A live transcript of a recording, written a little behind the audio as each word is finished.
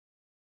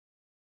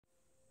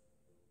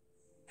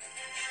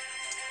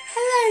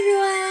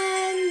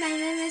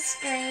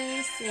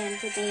and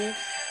today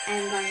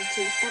I'm going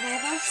to read the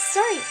Bible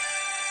story.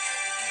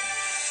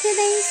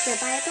 Today's the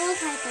Bible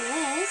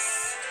title is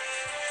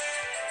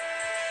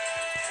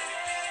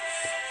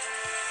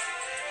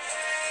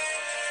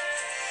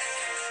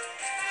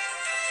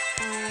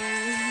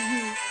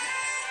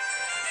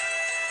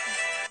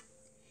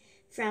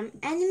From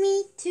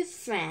Enemy to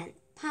Friend,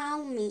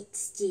 Paul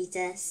meets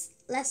Jesus.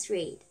 Let's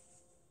read.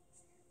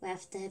 We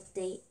have the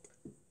update.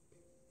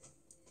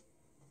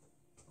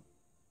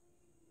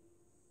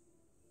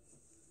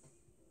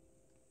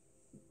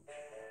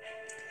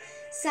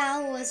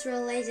 Saul was a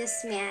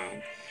religious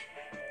man,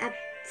 a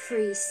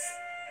priest.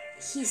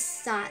 He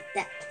thought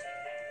that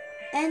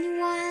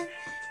anyone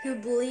who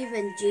believed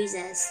in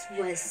Jesus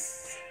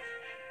was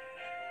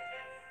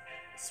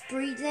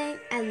spreading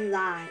a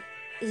lie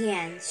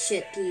and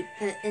should be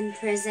put in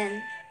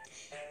prison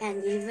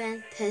and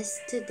even put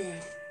to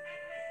death.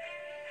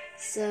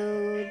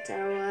 So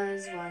there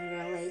was one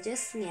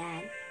religious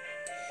man.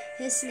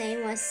 His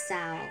name was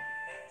Saul.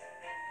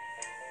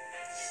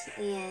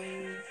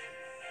 And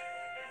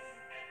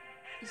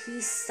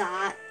he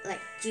thought like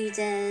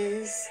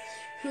Jesus,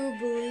 who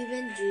believed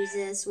in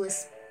Jesus,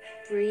 was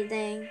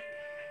spreading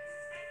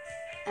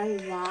a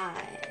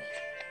lie.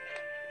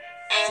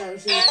 So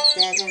he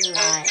didn't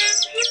lie.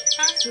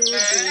 Who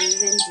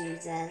believed in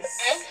Jesus.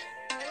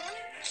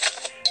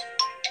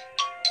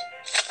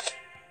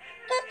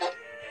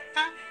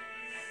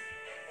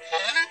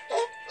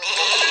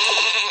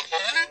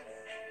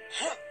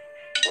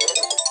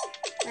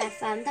 I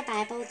found the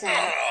Bible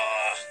down.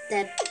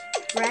 The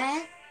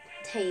bread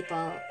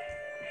table.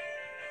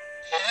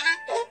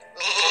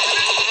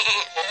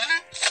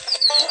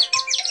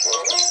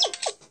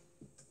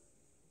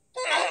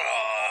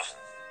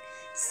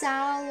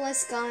 Saul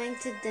was going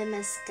to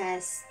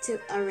Damascus to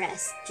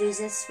arrest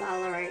Jesus'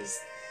 followers.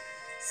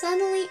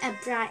 Suddenly, a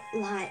bright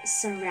light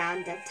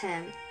surrounded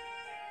him.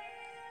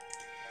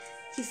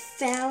 He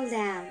fell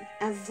down.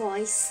 A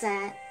voice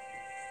said,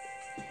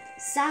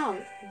 "Saul,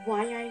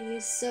 why are you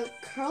so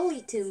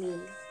cruel to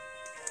me?"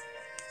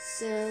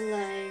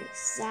 So,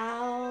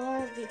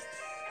 Saul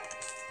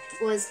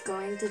was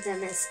going to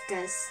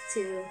Damascus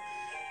to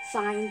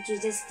find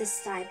Jesus'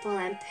 disciple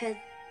and put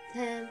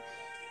him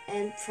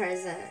in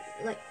prison.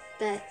 But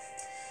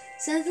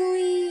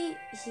suddenly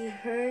he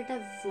heard a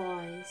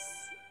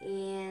voice,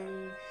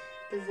 and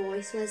the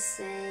voice was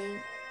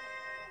saying,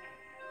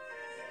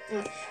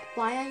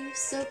 "Why are you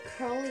so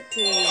cruel to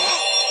me?"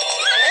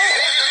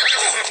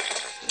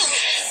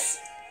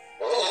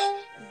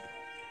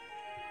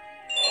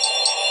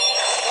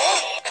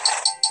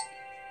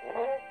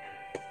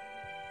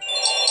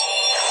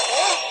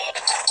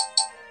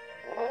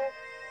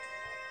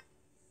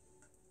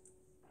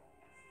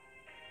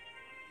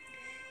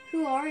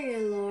 "Who are you,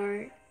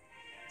 Lord?"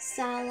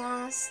 Saul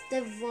asked.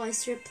 The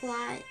voice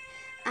replied,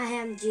 "I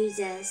am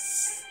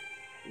Jesus,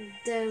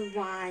 the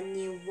one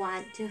you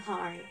want to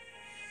harm.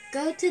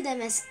 Go to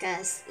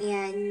Damascus,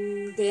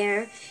 and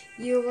there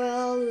you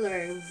will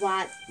learn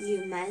what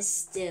you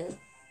must do."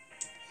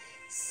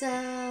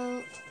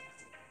 So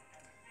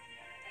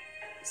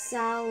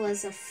Saul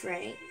was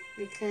afraid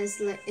because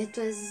it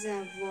was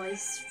a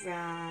voice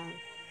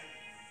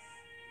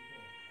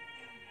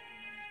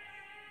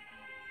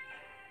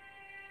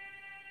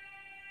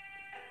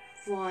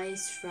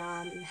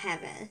from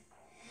heaven.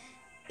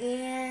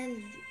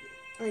 And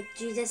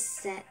Jesus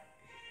said,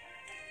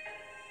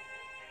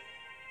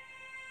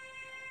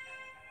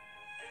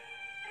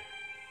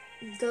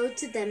 "Go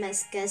to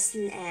Damascus,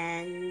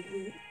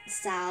 and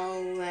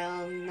Saul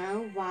will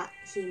know what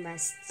he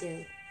must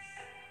do."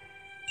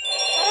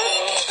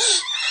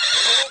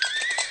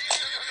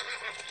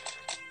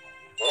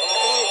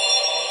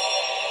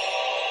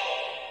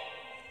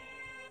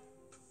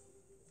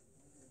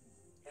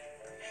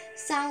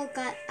 Saul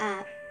got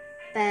up,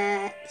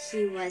 but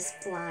he was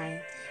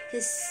blind.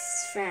 His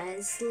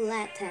friends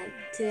led him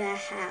to a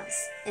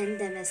house in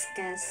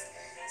Damascus.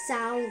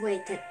 Saul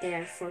waited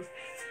there for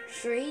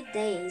 3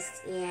 days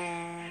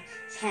and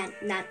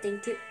had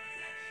nothing to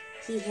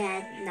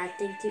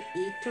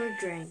eat or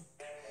drink.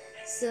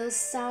 So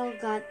Saul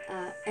got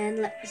up,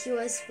 and he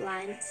was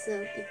blind,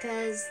 so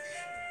because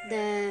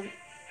the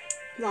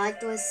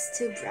light was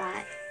too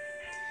bright,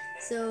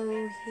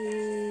 so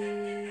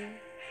he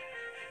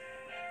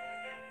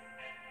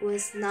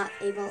was not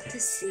able to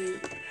see.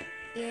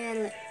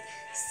 And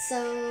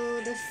so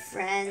the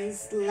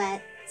friends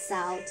led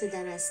Saul to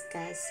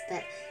Damascus,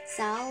 but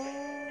Saul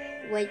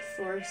waited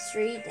for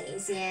 3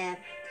 days and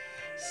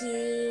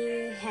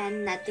he had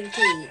nothing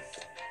to eat.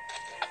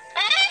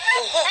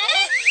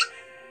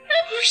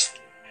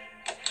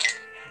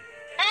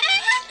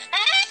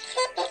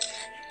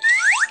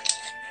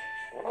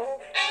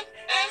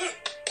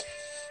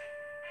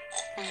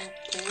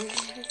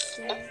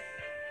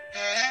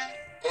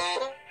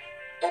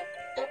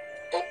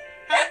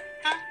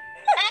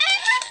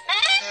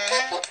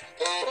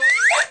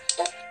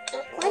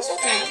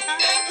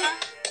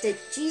 Did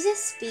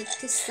Jesus speak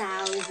to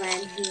Saul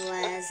when he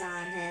was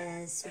on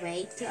his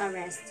way to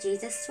arrest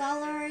Jesus'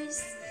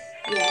 followers?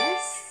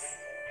 Yes.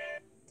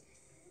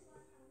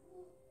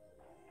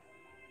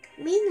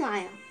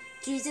 Meanwhile,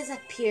 Jesus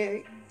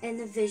appeared in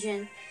a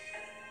vision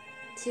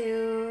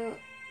to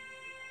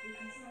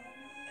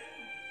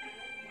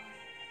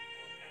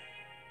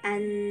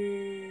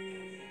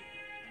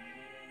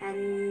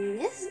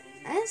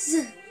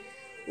as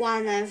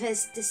one of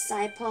his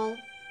disciples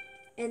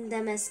in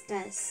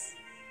Damascus,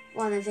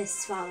 one of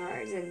his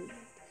followers in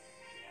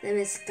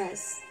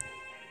Damascus.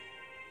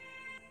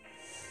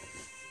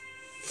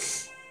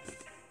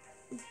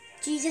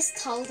 Jesus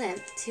told him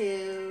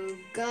to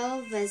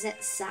go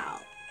visit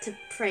Saul to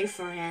pray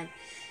for him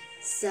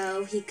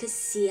so he could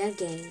see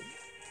again.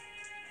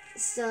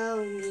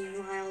 So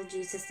meanwhile,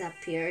 Jesus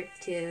appeared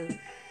to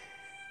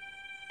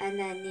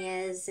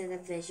Ananias in a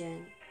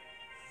vision,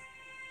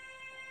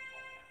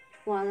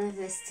 one of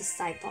his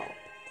disciples.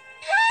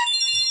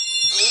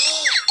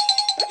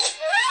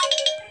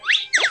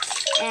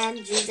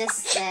 And Jesus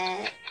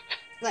said,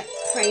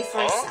 pray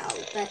for Saul,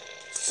 but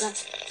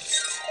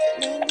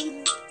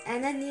maybe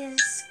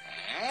Ananias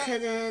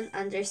couldn't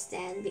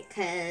understand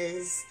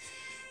because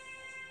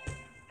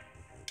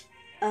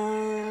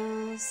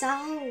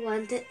Saul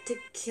wanted to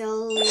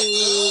kill them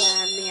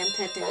and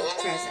put him in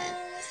prison.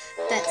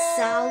 But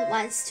Saul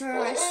wants to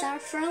arrest our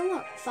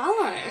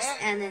followers.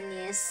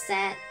 Ananias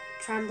said,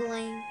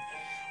 trembling.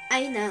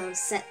 I know,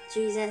 said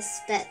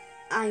Jesus, but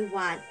I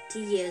want to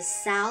use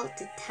Saul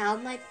to tell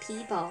my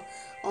people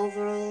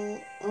over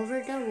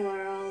the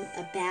world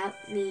about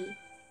me.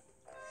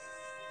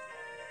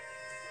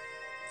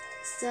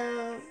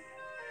 So,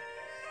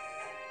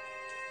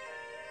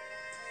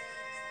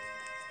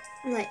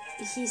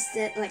 he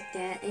said like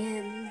that,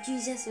 and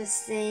Jesus was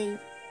saying,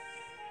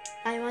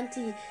 I want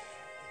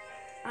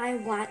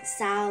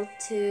Saul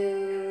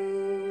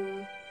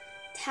to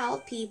tell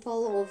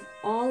people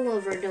all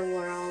over the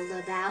world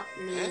about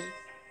me.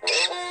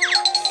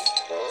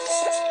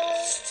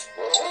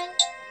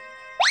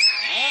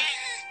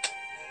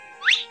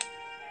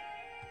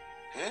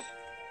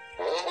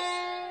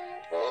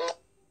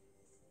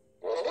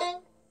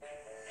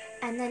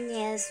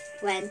 Ananias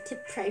went to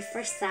pray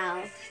for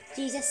Saul.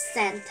 Jesus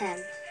sent him.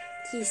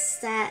 He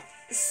said,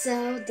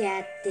 so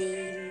that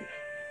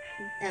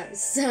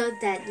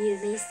you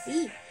may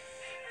see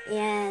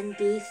and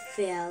be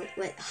filled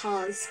with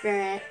Holy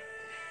Spirit.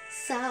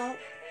 Saul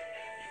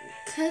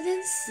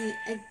couldn't see.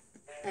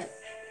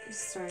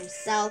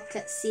 Saul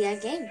could see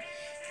again.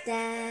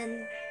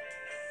 Then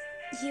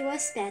he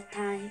was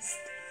baptized.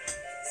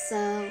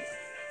 So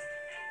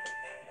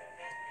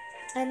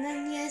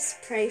Ananias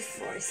prayed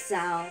for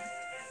Saul,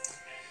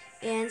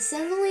 and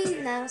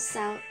suddenly now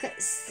Saul could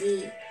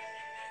see,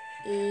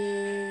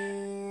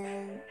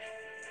 and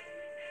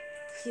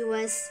he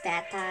was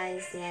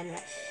baptized, and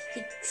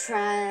he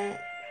trusted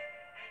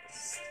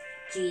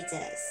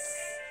Jesus.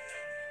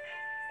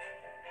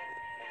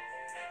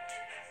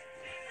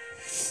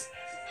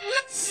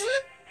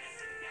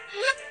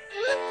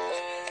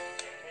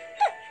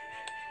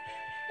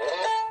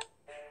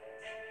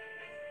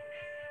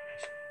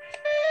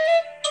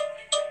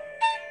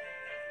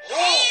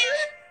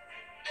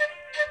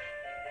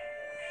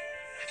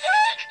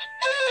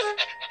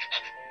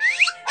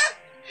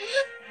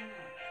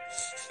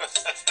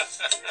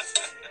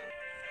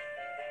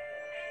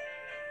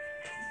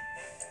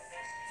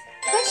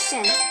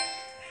 Question: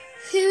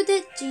 who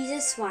did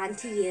Jesus want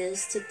to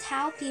use to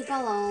tell people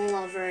all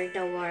over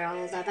the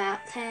world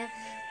about him?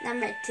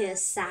 Number 2,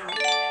 Saul.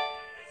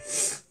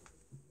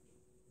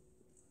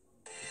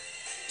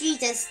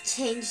 Jesus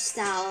changed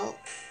Saul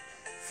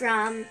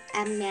from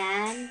a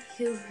man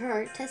who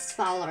hurt his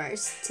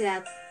followers to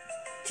a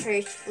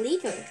church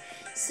leader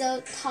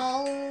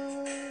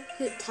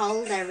who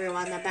told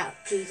everyone about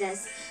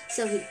Jesus.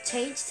 So he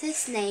changed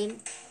his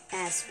name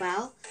as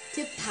well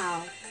to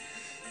Paul.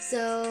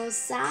 So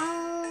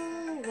Saul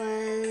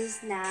was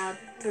now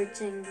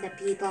preaching the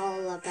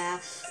people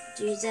about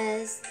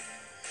Jesus.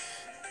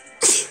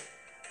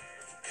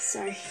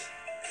 Sorry.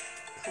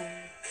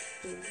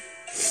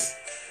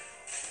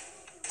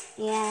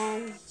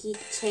 And he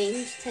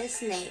changed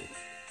his name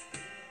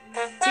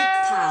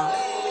to Paul.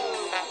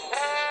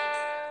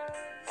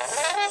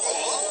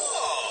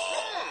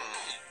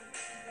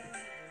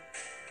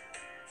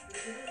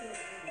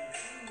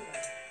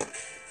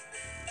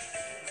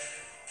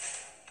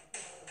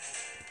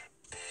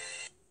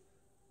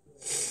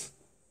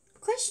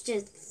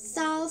 Question: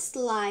 Saul's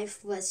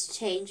life was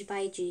changed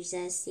by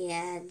Jesus,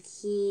 and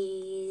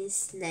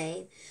his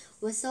name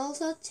was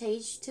also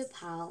changed to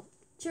Paul.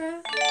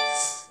 True?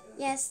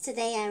 Yes,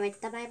 today I read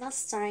the Bible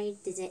story.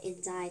 Did you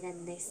enjoy?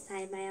 And next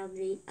time I'll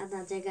read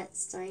another good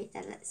story.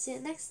 Then let's see you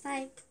next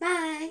time.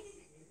 Bye!